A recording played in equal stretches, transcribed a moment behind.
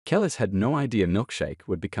Kelis had no idea Milkshake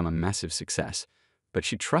would become a massive success, but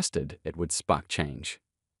she trusted it would spark change.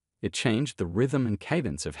 It changed the rhythm and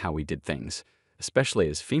cadence of how we did things, especially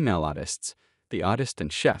as female artists, the artist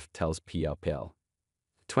and chef tells PLPL.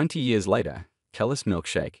 20 years later, Kelis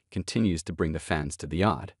Milkshake continues to bring the fans to the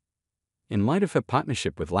yard. In light of her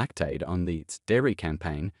partnership with Lactaid on the It's Dairy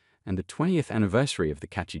campaign and the 20th anniversary of the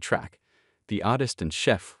catchy track, the artist and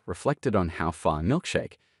chef reflected on how far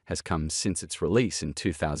Milkshake has come since its release in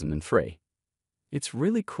 2003. It's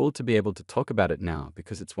really cool to be able to talk about it now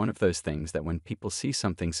because it's one of those things that when people see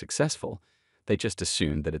something successful, they just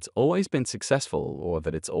assume that it's always been successful or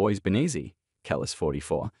that it's always been easy, Kelis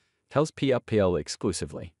 44 tells PRPL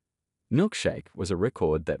exclusively. Milkshake was a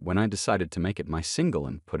record that when I decided to make it my single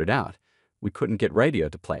and put it out, we couldn't get radio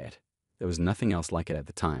to play it. There was nothing else like it at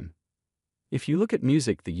the time. If you look at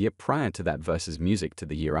music the year prior to that versus music to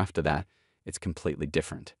the year after that, it's completely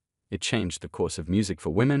different. It changed the course of music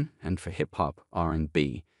for women and for hip-hop,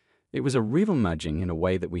 R&B. It was a real merging in a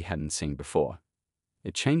way that we hadn't seen before.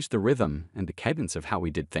 It changed the rhythm and the cadence of how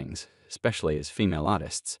we did things, especially as female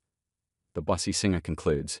artists. The bossy singer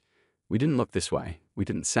concludes, "We didn't look this way, we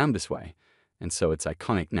didn't sound this way, and so it's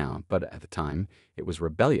iconic now, but at the time, it was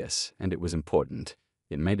rebellious and it was important.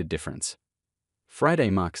 It made a difference." Friday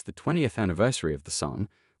marks the 20th anniversary of the song,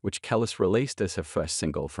 which Kelis released as her first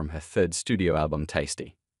single from her third studio album,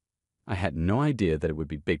 Tasty. I had no idea that it would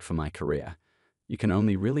be big for my career. You can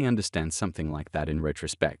only really understand something like that in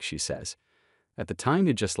retrospect, she says. At the time,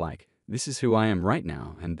 you're just like, this is who I am right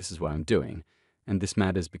now, and this is what I'm doing, and this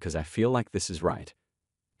matters because I feel like this is right.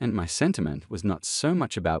 And my sentiment was not so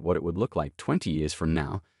much about what it would look like 20 years from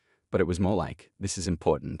now, but it was more like, this is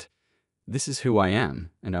important. This is who I am,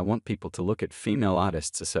 and I want people to look at female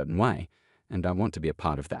artists a certain way, and I want to be a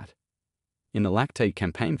part of that. In the Lactaid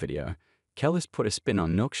campaign video, Kelis put a spin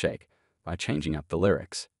on Milkshake by changing up the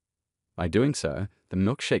lyrics. By doing so, the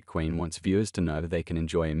Milkshake Queen wants viewers to know that they can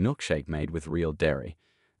enjoy a milkshake made with real dairy,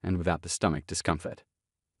 and without the stomach discomfort.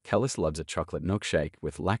 Kelis loves a chocolate milkshake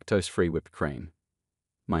with lactose-free whipped cream.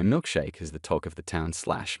 My milkshake is the talk of the town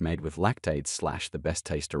 / made with Lactaid / the best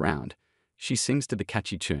taste around. She sings to the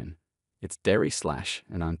catchy tune. It's dairy /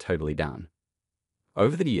 and I'm totally down.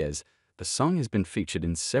 Over the years, the song has been featured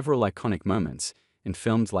in several iconic moments in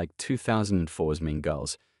films like 2004's Mean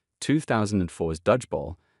Girls, 2004's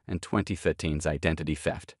Dodgeball, and 2013's Identity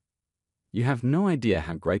Theft. You have no idea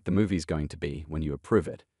how great the movie's going to be when you approve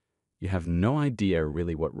it. You have no idea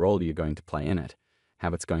really what role you're going to play in it,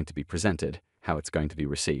 how it's going to be presented, how it's going to be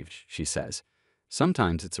received, she says.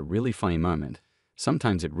 Sometimes it's a really funny moment.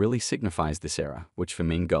 Sometimes it really signifies this era, which for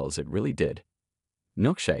Mean Girls it really did.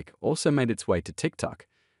 Milkshake also made its way to TikTok,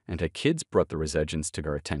 and her kids brought the resurgence to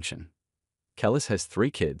her attention. Kelis has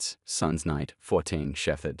 3 kids, sons Knight, 14,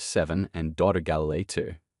 Shepard, 7, and daughter Galilee,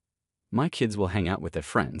 2. My kids will hang out with their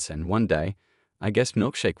friends, and one day, I guess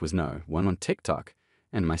Milkshake was one on TikTok,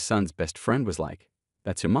 and my son's best friend was like,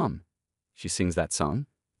 "That's your mom. She sings that song?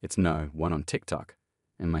 It's one on TikTok."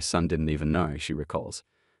 And my son didn't even know, she recalls.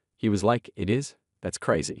 He was like, "It is? That's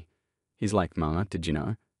crazy." He's like, "Mama, did you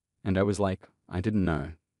know?" And I was like, "I didn't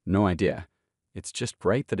know. No idea." It's just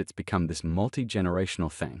great that it's become this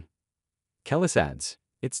multi-generational thing. Kelis adds,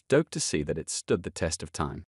 "It's dope to see that it stood the test of time."